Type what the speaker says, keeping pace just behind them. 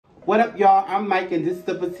What up, y'all? I'm Mike, and this is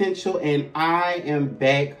The Potential, and I am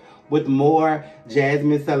back with more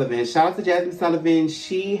Jazmine Sullivan. Shout out to Jazmine Sullivan.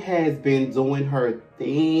 She has been doing her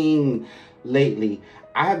thing lately.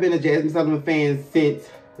 I have been a Jazmine Sullivan fan since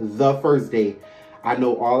the first day. I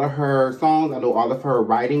know all of her songs. I know all of her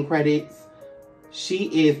writing credits.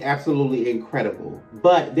 She is absolutely incredible.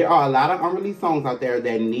 But there are a lot of unreleased songs out there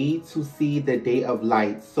that need to see the day of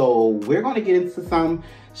light. So we're going to get into some.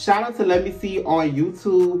 Shout out to Let Me See on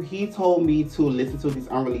YouTube. He told me to listen to these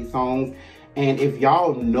unreleased songs. And if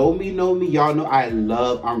y'all know me, y'all know I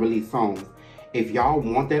love unreleased songs. If y'all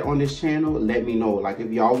want that on this channel, let me know. Like,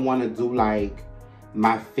 if y'all want to do like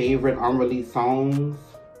my favorite unreleased songs,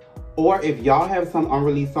 or if y'all have some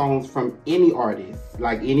unreleased songs from any artist,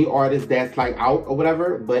 like any artist that's like out or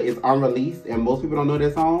whatever, but it's unreleased and most people don't know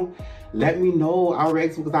that song, let me know. I'll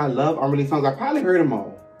react to, because I love unreleased songs. I probably heard them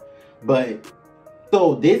all. But,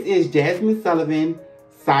 so this is Jazmine Sullivan,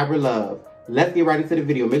 Cyber Love. Let's get right into the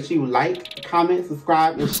video. Make sure you like, comment,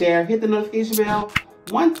 subscribe, and share. Hit the notification bell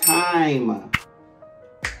one time.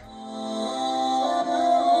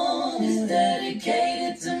 It's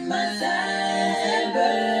dedicated to my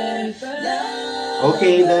cyber love.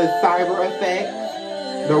 Okay, the cyber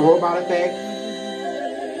effect, the robot effect.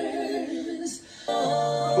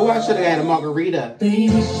 Oh, I should have had a margarita. Baby,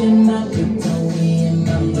 shit, my Victoria, and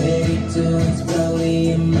I'm ready to explode.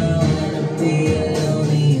 And I wanna be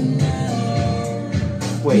lonely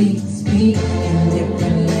now. Wait. We speak in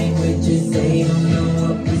different languages. They don't know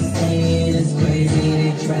what we're saying. It's crazy.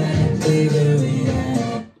 They try to figure it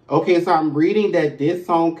out. Okay, so I'm reading that this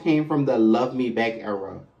song came from the Love Me Back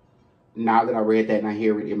era. Now that I read that and I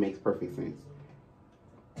hear it, it makes perfect sense.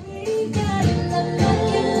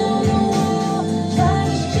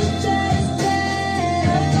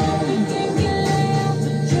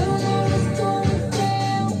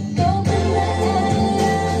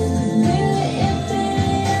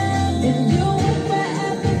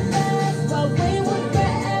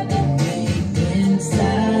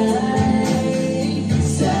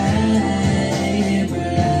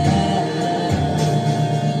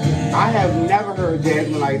 I have never heard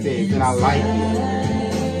Jazmine like this, and I like it.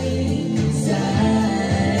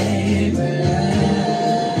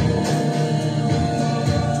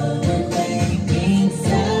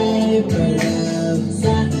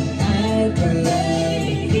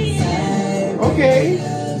 Okay.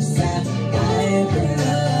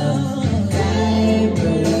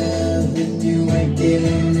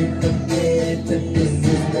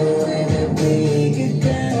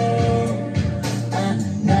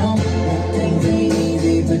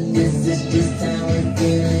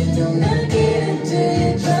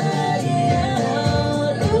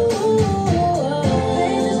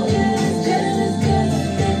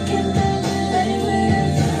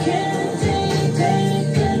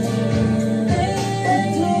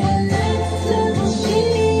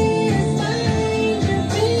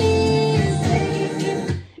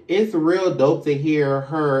 It's real dope to hear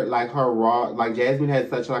her, like her raw, like Jazmine has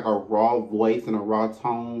such like a raw voice and a raw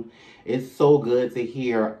tone. It's so good to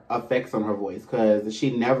hear effects on her voice, because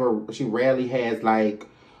she rarely has like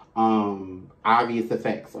obvious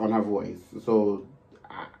effects on her voice. So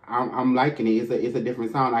I'm liking it. It's a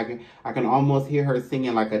different sound. I can almost hear her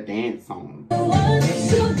singing like a dance song.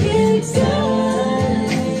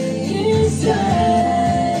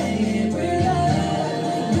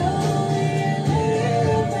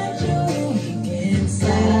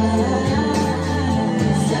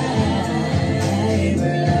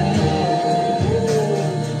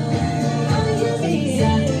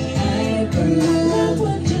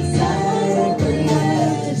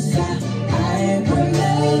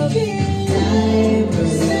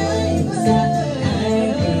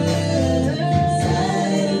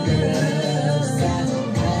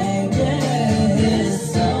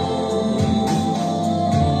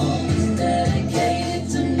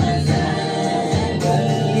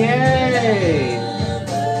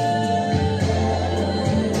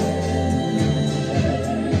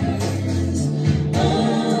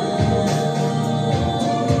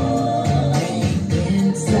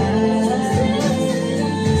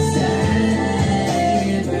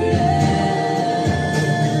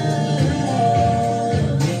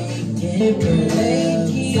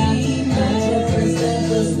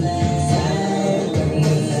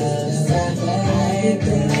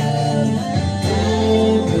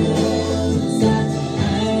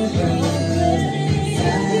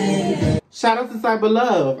 Shout out to Cyber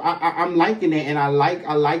Love. I'm liking it, and I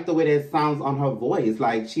like the way that sounds on her voice.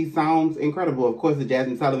 Like, she sounds incredible. Of course, it's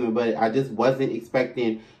Jazmine Sullivan, but I just wasn't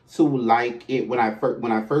expecting to like it. When I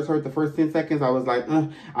first heard the first 10 seconds, I was like,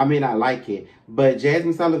 I may not like it. But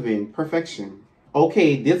Jazmine Sullivan, perfection.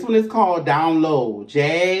 Okay, this one is called Down Low.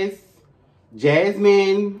 Jazmine,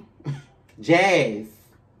 Jazz.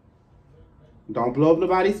 Don't blow up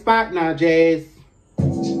nobody's spot now, Jazz.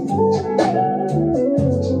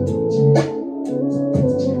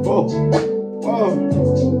 Whoa, whoa,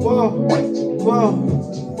 whoa, whoa.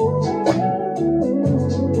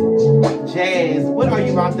 Jazz, what are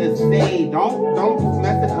you about to say? Don't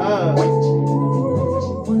mess it up.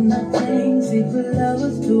 When I think secret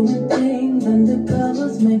lovers doing things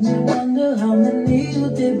undercovers make me wonder how many you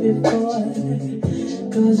did before.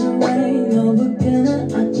 Cause you ain't no beginner,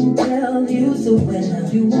 I can tell you. So when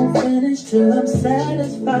you won't finish till I'm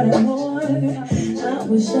satisfied and more. I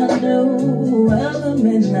wish I knew other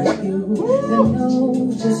men like you that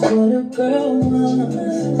know just what a girl wants.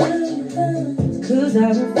 Cause I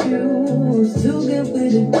refuse to get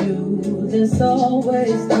with a dude that's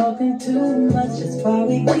always talking too much. That's why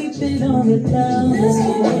we keep it on the down. Let's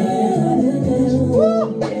keep it on the down.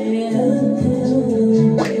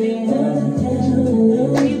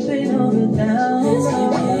 Keep it on the down. Let's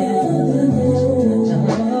keep it on the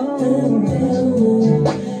down.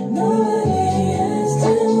 Nobody has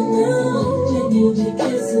to know when you be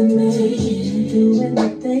kissing me, doing the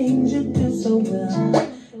things you do so well.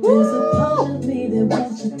 There's a part of me that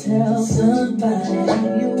wants to tell somebody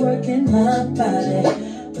how you working my body,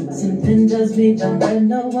 but something tells me don't let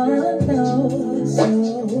no one know. So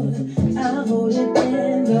I hold it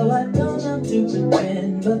in, though I don't have to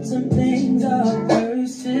pretend, but some things are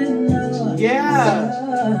personal. Yeah.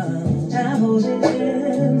 So I hold it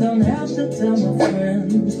in, don't have to tell my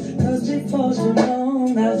friends, cause before too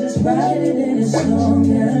long I'll just write it in a song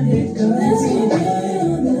and it goes. Let's keep it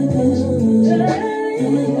on the down.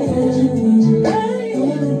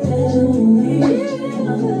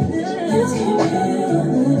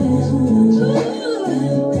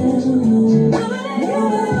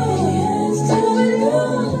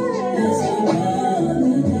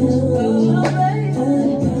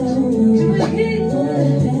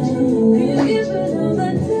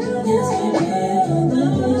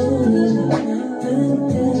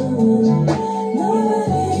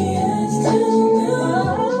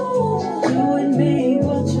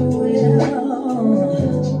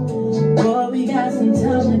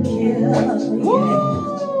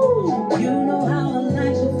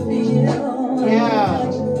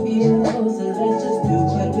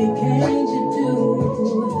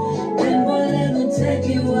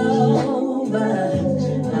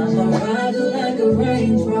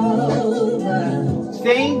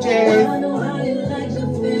 Sing, Jazz. I know how you like to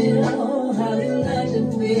feel, how you like to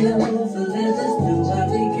feel. So let's just do what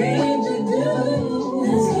we came to do.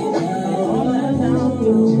 Let's keep it on the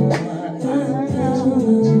down.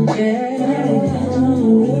 Yeah.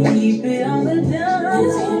 Keep it on the down.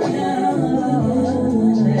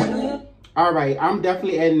 All right, I'm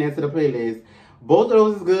definitely adding that to the playlist. Both of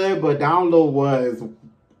those is good, but Down Low was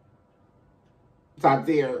top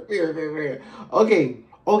tier.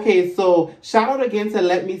 Okay, so shout out again to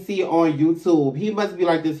Let Me See on YouTube. He must be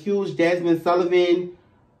like this huge Jazmine Sullivan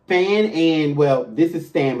fan, and well, this is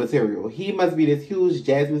stan material. He must be this huge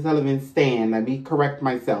Jazmine Sullivan stan. Let me correct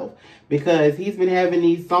myself, because he's been having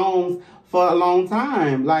these songs for a long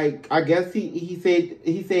time. Like, I guess he said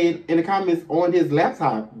in the comments on his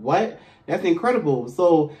laptop. What? That's incredible.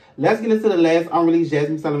 So let's get into the last unreleased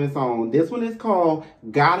Jazmine Sullivan song. This one is called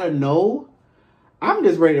Gotta Know. I'm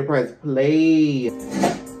just ready to press play.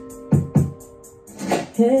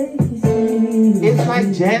 It's like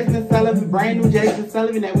Jazmine Sullivan, brand new Jazmine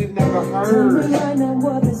Sullivan that we've never heard. I know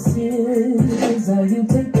what this is. Are you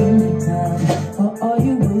taking the time, or are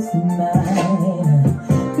you wasting mine?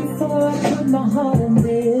 Before I put my heart in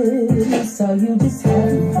this, are you just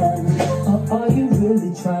having fun, or are you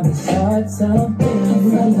really trying to start something?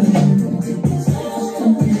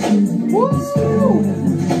 Woo!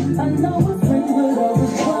 I know we're friends, but I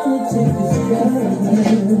was trying to take this girl.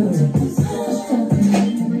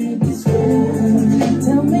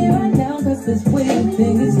 Tell me right now, cause this weird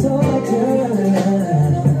thing is torture.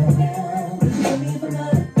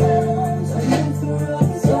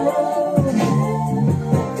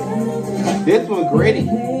 This one gritty.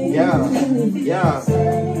 Yeah.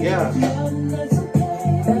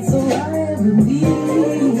 That's all I ever need.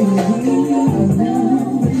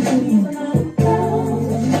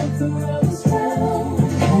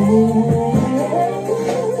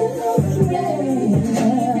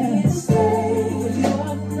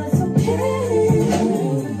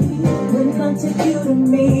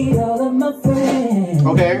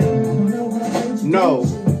 Okay. No.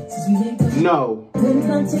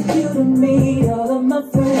 When I take wanted you to meet all of my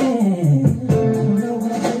friends. I don't know how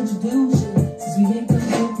to introduce you, since we ain't come to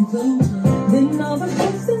a conclusion. Then all the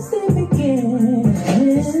questions they begin.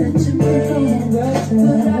 It's such a man, but I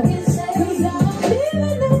can say, 'cause I don't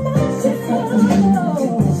even know myself.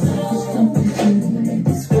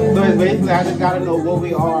 So it's basically, I just gotta know what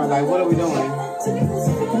we are. Like, what are we doing?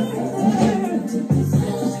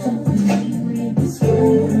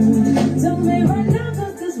 Tell me right now,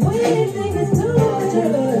 'cause this weird thing is too much.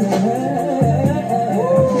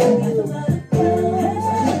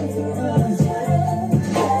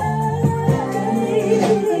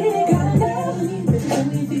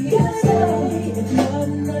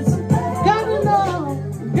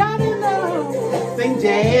 Gotta know. Sing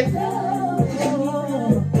Jazz.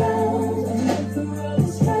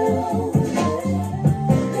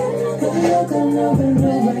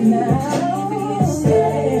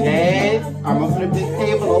 Jazz, I'm gonna flip this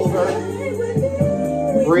table over.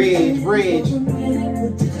 Bridge.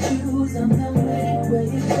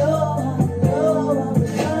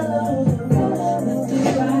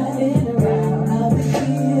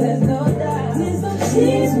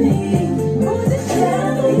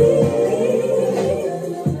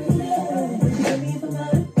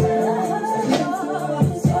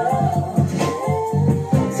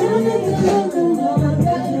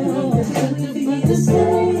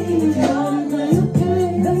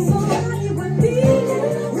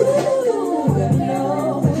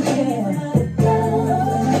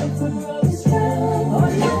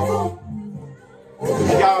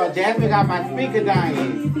 Y'all, Jazmine got my speaker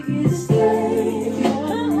dying.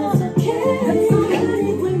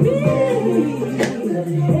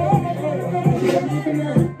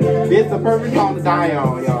 This is the perfect song to die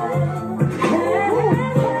on, y'all.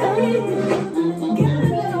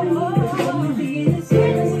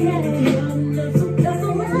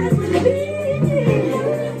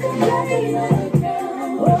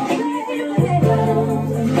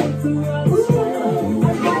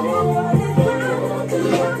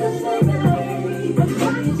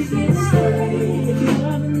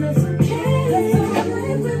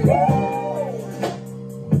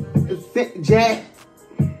 Jack,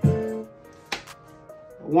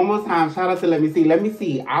 one more time, shout out to Let Me See. Let Me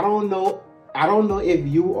See. I don't know if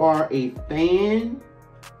you are a fan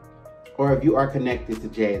or if you are connected to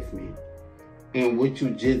Jazmine. And what you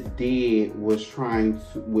just did was trying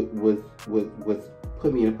to was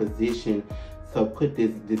put me in a position to put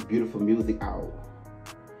this beautiful music out.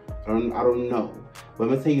 I don't know. But I'm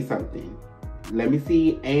gonna tell you something. Let Me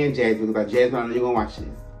See and Jazmine, because Jazmine, I know you're gonna watch this.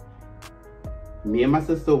 Me and my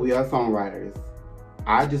sister, we are songwriters.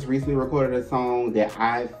 I just recently recorded a song that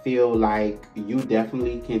I feel like you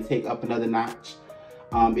definitely can take up another notch.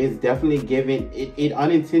 It's definitely given, it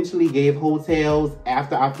unintentionally gave Hotels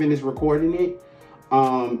after I finished recording it.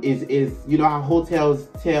 Is you know how Hotels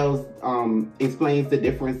explains the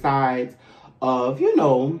different sides of, you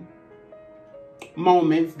know,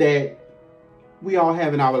 moments that we all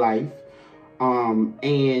have in our life.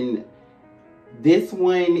 And this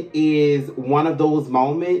one is one of those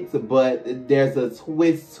moments, but there's a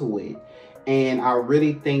twist to it. And I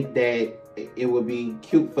really think that it would be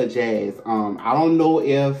cute for Jazz. I don't know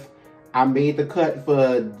if I made the cut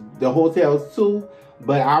for the Hotels 2,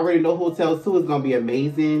 but I already know Hotels 2 is going to be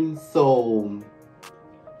amazing. So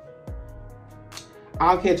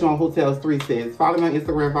I'll catch you on Hotels 3, sis. Follow me on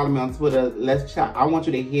Instagram, follow me on Twitter. Let's chat. I want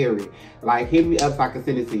you to hear it. Like, hit me up so I can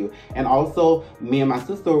send it to you. And also, me and my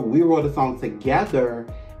sister, we wrote a song together.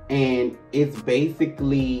 And it's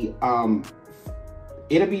basically,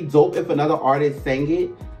 it'll be dope if another artist sang it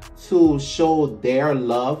to show their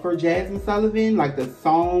love for Jazmine Sullivan. Like, the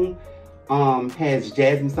song has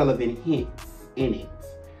Jazmine Sullivan hints in it.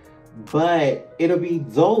 But it'll be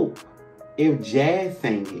dope if Jazz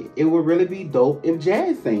sang it. It would really be dope if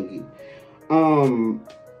Jazz sang it.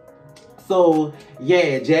 So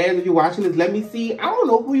yeah, Jazz, if you're watching this, Let Me See. I don't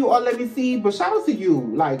know who you are, Let Me See, but shout out to you.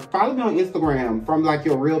 Like, follow me on Instagram from like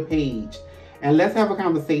your real page, and let's have a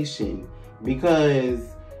conversation,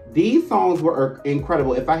 because these songs were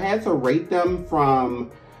incredible. If I had to rate them from,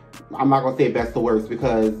 I'm not gonna say best to worst,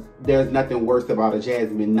 because there's nothing worse about a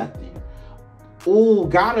Jazmine, nothing. Ooh,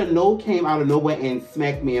 Gotta Know came out of nowhere and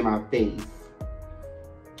smacked me in my face.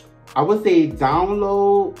 I would say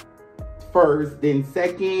Download first, then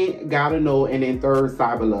second, Gotta Know, and then third,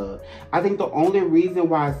 Cyber Love. I think the only reason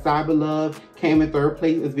why Cyber Love came in third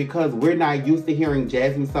place is because we're not used to hearing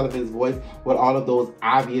Jazmine Sullivan's voice with all of those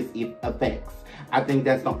obvious effects. I think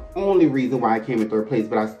that's the only reason why I came in third place,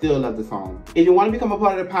 but I still love the song. If you want to become a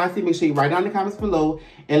part of the posse, make sure you write down in the comments below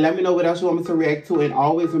and let me know what else you want me to react to. And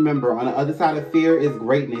always remember, on the other side of fear is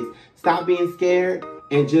greatness. Stop being scared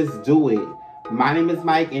and just do it. My name is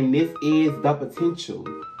Mike, and this is The Potential.